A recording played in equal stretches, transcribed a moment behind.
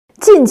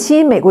近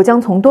期，美国将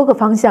从多个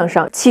方向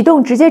上启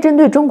动直接针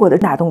对中国的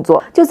大动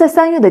作。就在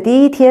3月的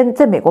第一天，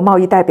在美国贸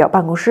易代表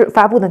办公室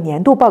发布的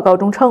年度报告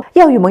中称，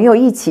要与盟友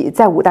一起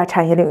在5大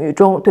产业领域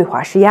中对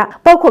华施压，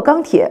包括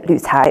钢铁、铝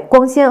材、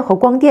光纤和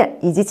光电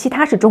以及其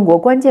他是中国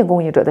关键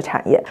供应者的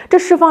产业。这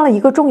释放了一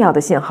个重要的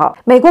信号，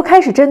美国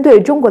开始针对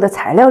中国的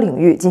材料领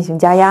域进行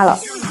加压了。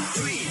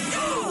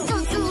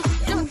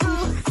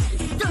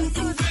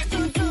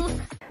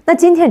那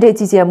今天这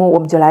期节目我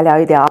们就来聊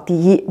一聊：第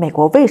一，美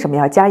国为什么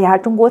要加压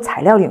中国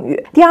材料领域；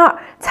第二，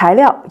材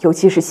料，尤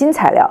其是新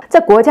材料，在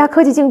国家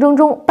科技竞争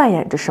中扮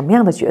演着什么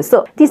样的角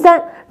色；第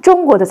三，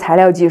中国的材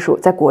料技术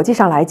在国际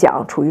上来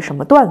讲处于什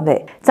么段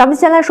位。咱们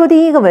先来说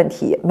第一个问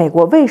题，美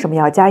国为什么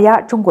要加压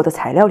中国的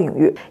材料领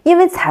域？因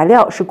为材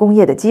料是工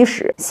业的基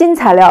石，新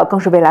材料更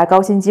是未来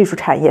高新技术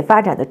产业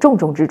发展的重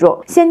中之重。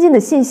先进的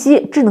信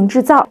息、智能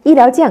制造、医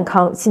疗健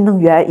康、新能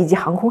源以及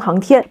航空航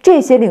天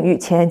这些领域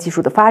前沿技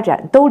术的发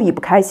展都离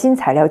不开新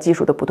材料技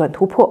术的不断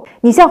突破。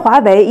你像华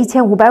为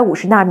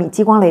1550纳米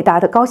激光雷达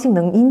的高性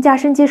能音加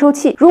深接收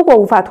器，如果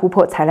无法突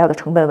破材料的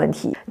成本问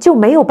题，就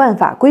没有办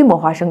法规模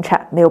化生产，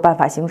没有办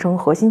法形成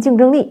核心竞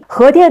争力。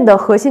核电的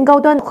核心高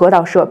端核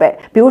导设备，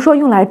比如说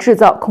用来制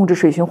造控制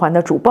水循环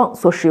的主泵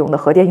所使用的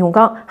核电用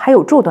钢，还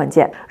有柱断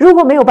件，如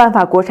果没有办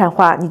法国产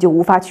化，你就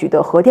无法取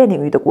得核电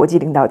领域的国际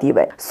领导地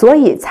位。所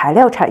以材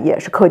料产业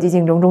是科技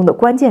竞争中的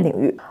关键领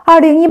域。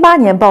2018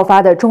年爆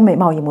发的中美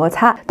贸易摩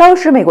擦，当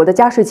时美国的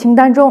加税清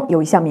单中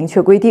有一项明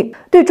确规定，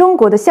对中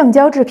国的橡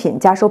胶制品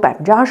加收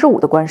25%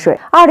的关税。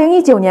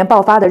2019年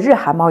爆发的日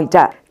韩贸易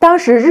战，当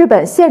时日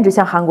本限制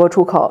向韩国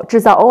出口制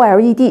造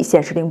OLED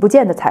显示零部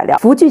件的材料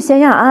氟聚酰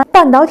亚胺，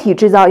半导体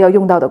制造要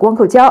用到的光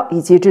刻胶，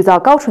以及制造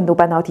高纯度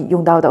半导体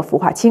用到的氟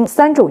化氢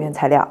3种原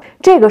材料。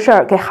这个事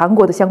儿给韩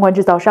国的相关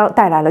制造商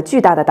带来了巨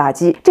大的打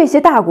击。这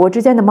些大国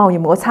之间的贸易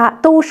摩擦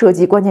都涉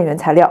及关键原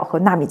材料和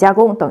纳米加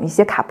工等一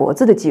些卡脖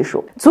子的技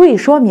术，足以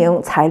说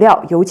明材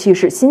料，尤其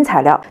是新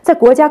材料在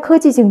国家科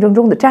技竞争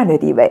中的战略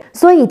地位。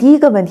所以第一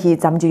个问题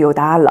咱们就有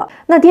答案了。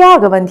那第二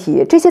个问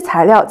题，这些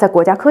材料在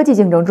国家科技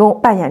竞争中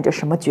扮演着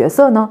什么角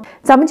色呢？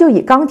咱们就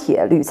以钢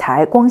铁、铝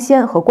材、光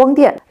纤和光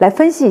电来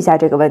分析一下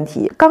这个问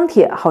题。钢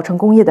铁号称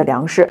工业的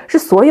粮食，是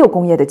所有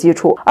工业的基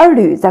础，而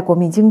铝在国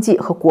民经济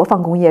和国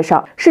防工业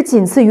上是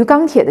仅次于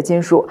钢铁的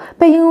金属，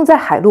被应用在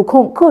海陆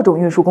空各种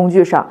运输工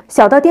具上，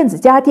小到电子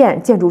家电、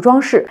建筑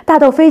装饰，大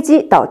到飞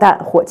机、导弹、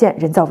火箭、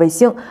人造卫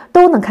星，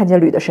都能看见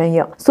铝的身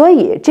影。所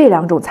以这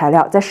两种材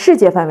料在世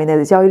界范围内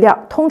的交易量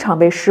通常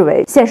被视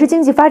为显示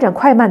经济发展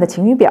快慢的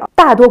晴雨表。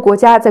大多国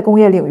家在工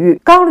业领域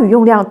钢铝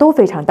用量都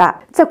非常大，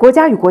在国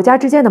家与国家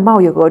之间的贸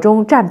易额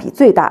中占比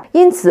最大，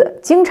因此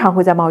经常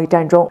会在贸易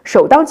战中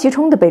首当其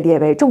冲的被列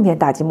为重点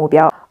打击目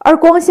标。而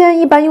光纤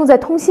一般用在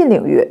通信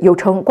领域，又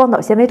称光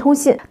导纤维通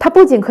信，它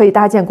不仅可以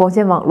搭建光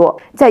纤网络，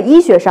在医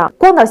学上，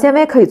光导纤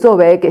维可以作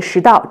为给食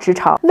道、直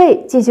肠、胃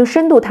进行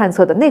深度探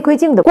测的内窥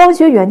镜的光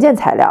学元件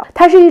材料，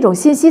它是一种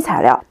信息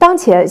材料。当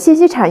前，信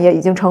息产业已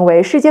经成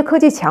为世界科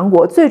技强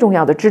国最重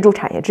要的支柱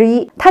产业之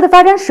一，它的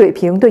发展水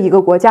平对一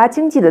个国家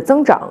经济的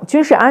增长、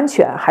军事安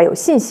全还有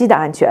信息的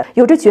安全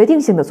有着决定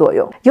性的作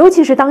用。尤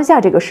其是当下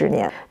这个10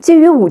年，基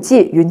于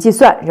5G、云计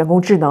算、人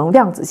工智能、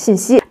量子信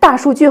息、大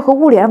数据和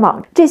物联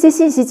网这些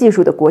信息技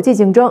术的国际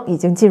竞争已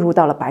经进入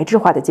到了白质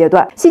化的阶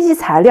段，信息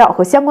材料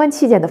和相关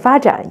器件的发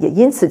展也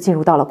因此进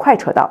入到了快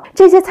车道。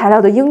这些材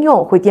料的应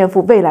用会颠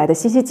覆未来的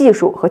信息技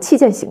术和器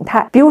件形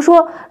态，比如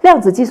说量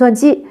子计算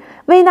机、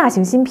微纳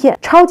型芯片、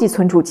超级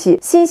存储器、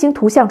新型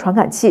图像传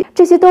感器，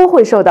这些都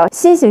会受到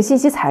新型信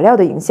息材料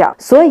的影响。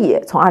所以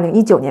从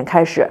2019年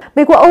开始，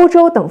美国、欧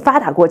洲等发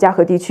达国家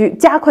和地区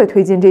加快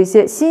推进这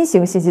些新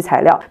型信息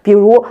材料，比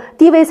如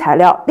低微材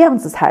料、量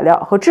子材料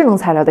和智能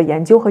材料的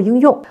研究和应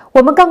用。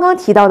我们刚刚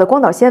提到的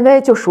光导纤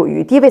维就属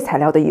于低微材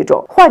料的一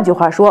种。换句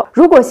话说，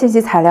如果信息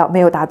材料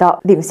没有达到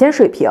领先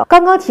水平，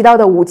刚刚提到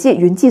的5G、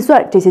云计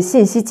算这些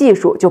信息技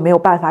术就没有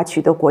办法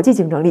取得国际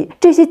竞争力。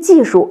这些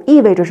技术意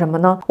味着什么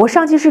呢？我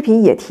上期视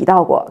频也提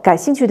到过，感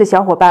兴趣的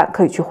小伙伴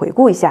可以去回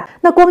顾一下。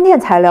那光电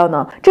材料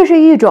呢？这是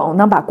一种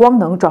能把光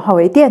能转化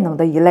为电能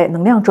的一类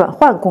能量转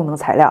换功能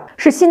材料，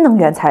是新能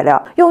源材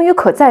料，用于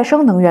可再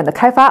生能源的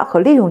开发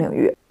和利用领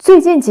域。最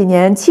近几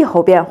年，气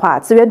候变化、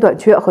资源短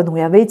缺和能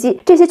源危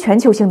机这些全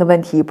球性的问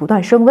题不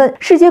断升温，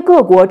世界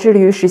各国致力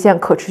于实现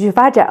可持续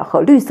发展和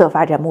绿色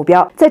发展目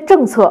标，在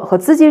政策和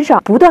资金上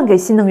不断给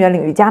新能源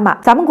领域加码。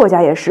咱们国家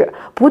也是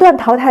不断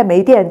淘汰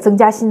煤电，增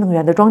加新能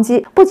源的装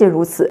机。不仅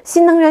如此，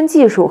新能源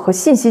技术和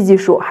信息技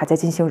术还在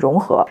进行融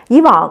合。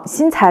以往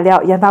新材料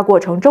研发过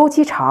程周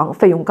期长、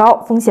费用高、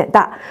风险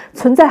大，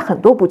存在很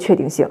多不确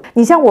定性。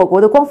你像我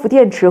国的光伏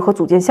电池和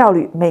组件效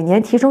率每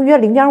年提升约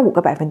0.5个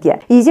百分点，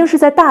已经是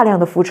在大量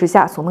的扶持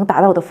下所能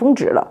达到的峰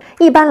值了。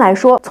一般来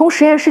说，从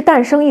实验室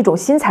诞生一种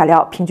新材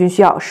料，平均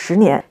需要10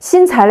年；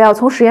新材料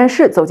从实验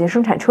室走进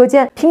生产车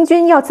间，平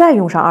均要再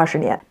用上20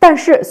年。但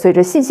是，随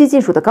着信息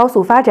技术的高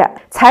速发展，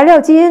材料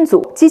基因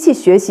组、机器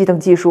学习等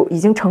技术已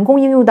经成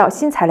功应用到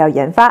新材料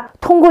研发。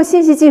通过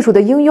信息技术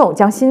的应应用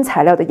将新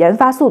材料的研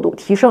发速度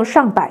提升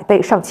上百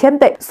倍、上千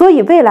倍。所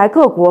以未来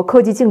各国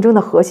科技竞争的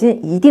核心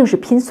一定是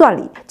拼算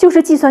力，就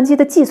是计算机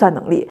的计算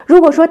能力。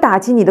如果说打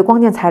击你的光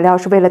电材料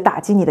是为了打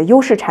击你的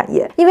优势产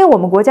业，因为我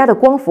们国家的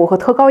光伏和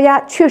特高压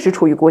确实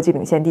处于国际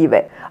领先地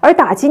位，而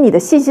打击你的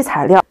信息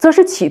材料则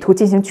是企图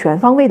进行全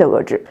方位的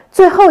遏制。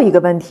最后一个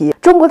问题，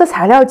中国的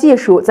材料技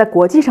术在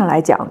国际上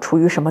来讲处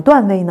于什么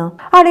段位呢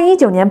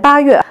？2019年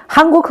8月，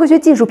韩国科学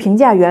技术评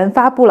价员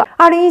发布了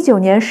2019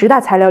年10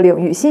大材料领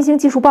域新兴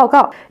技术报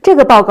告。这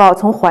个报告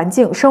从环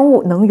境、生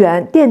物、能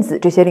源、电子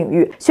这些领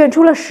域选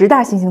出了10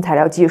大新兴材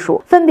料技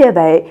术，分别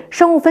为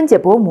生物分解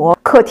薄膜、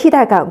可替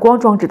代感光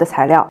装置的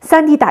材料、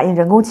3D 打印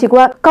人工器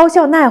官、高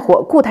效耐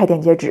火固态电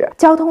解质、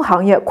交通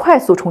行业快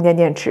速充电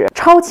电池、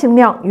超轻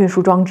量运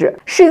输装置、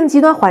适应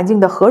极端环境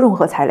的核融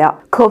合材料、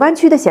可弯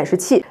曲的显示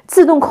器、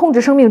自动控制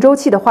生命周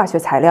期的化学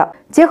材料、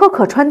结合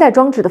可穿戴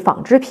装置的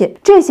纺织品。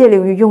这些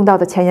领域用到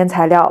的前沿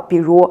材料，比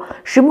如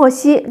石墨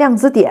烯、量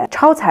子碘、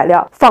超材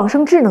料、仿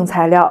生智能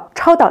材料、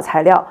超导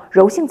材料、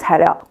柔性材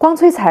料、光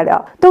催材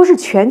料，都是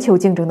全球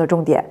竞争的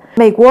重点。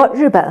美国、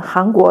日本、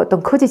韩国等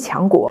科技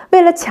强国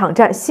为了抢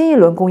占新一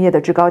轮工业的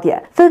制高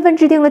点，纷纷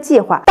制定了计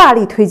划，大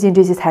力推进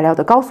这些材料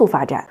的高速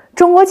发展。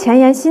中国前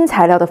沿新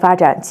材料的发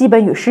展基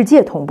本与世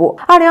界同步。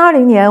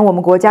2020年，我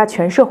们国家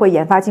全社会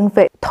研发经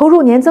费投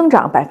入年增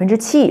长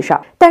7%以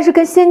上，但是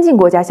跟先进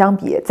国家相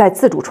比，在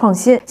自主创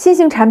新、新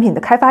型产品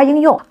的开发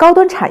应用、高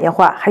端产业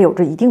化还有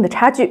着一定的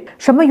差距。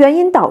什么原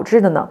因导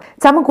致的呢？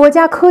咱们国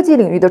家科技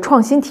领域的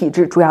创新体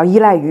制主要依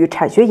赖于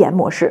产学研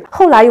模式，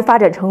后来又发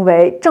展成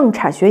为政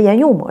产学研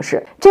用模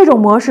式。这种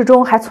模式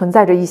中还存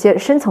在着一些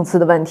深层次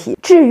的问题，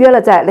制约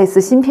了在类似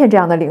芯片这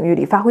样的领域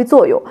里发挥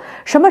作用。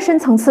什么深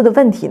层次的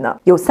问题呢？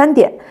有3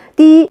点。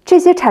第一，这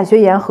些产学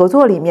研合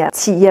作里面，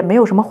企业没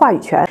有什么话语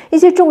权，一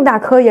些重大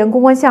科研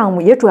攻关项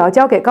目也主要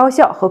交给高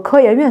校和科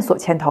研院所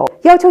牵头，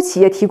要求企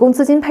业提供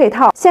资金配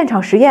套、现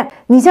场实验。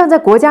你像在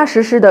国家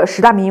实施的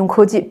10大民用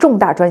科技重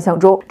大专项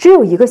中，只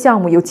有1个项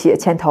目由企业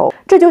牵头，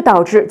这就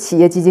导致企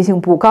业积极性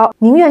不高，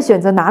宁愿选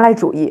择拿来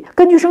主义，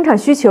根据生产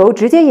需求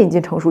直接引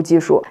进成熟技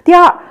术。第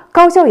二，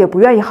高校也不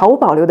愿意毫无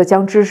保留地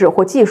将知识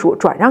或技术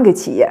转让给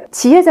企业，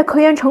企业在科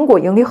研成果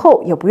盈利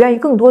后也不愿意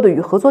更多地与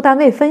合作单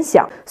位分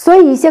享，所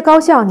以一些高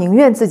校宁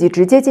愿自己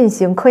直接进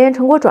行科研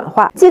成果转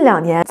化。近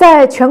2年，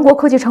在全国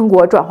科技成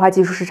果转化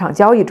技术市场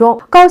交易中，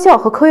高校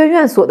和科研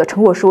院所的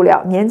成果数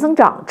量年增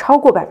长超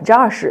过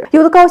20%，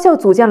有的高校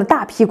组建了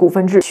大批股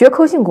份制学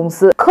科性公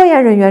司，科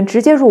研人员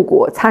直接入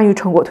股，参与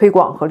成果推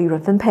广和利润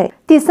分配。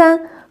第三，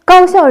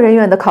高校人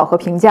员的考核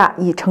评价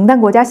以承担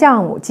国家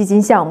项目、基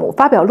金项目、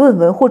发表论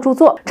文或著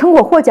作、成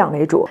果获奖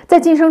为主，在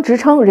晋升职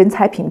称、人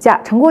才评价、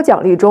成果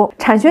奖励中，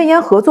产学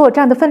研合作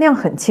占的分量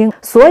很轻，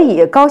所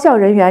以高校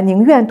人员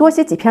宁愿多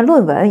写几篇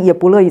论文，也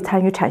不乐意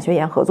参与产学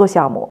研合作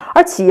项目，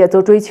而企业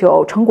则追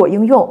求成果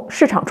应用、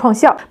市场创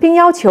效，并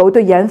要求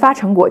对研发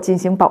成果进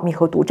行保密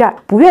和独占，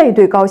不愿意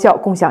对高校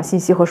共享信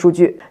息和数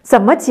据。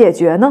怎么解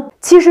决呢？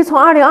其实从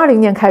2020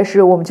年开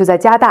始，我们就在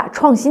加大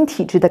创新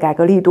体制的改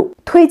革力度，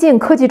推进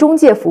科技中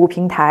介服务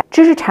平台、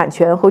知识产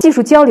权和技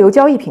术交流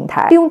交易平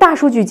台，利用大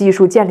数据技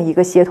术建立一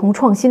个协同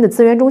创新的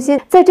资源中心。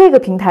在这个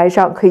平台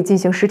上，可以进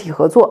行实体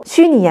合作、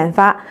虚拟研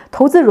发、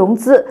投资融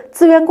资、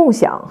资源共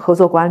享、合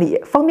作管理，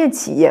方便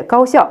企业、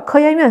高校、科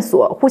研院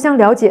所互相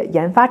了解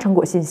研发成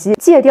果信息，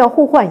借调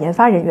互换研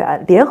发人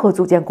员，联合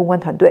组建攻关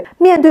团队。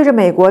面对着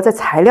美国在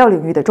材料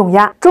领域的重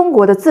压，中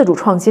国的自主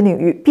创新领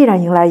域必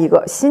然迎来一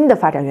个新的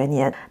发展元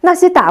年。那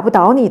些打不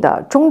倒你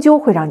的，终究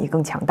会让你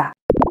更强大。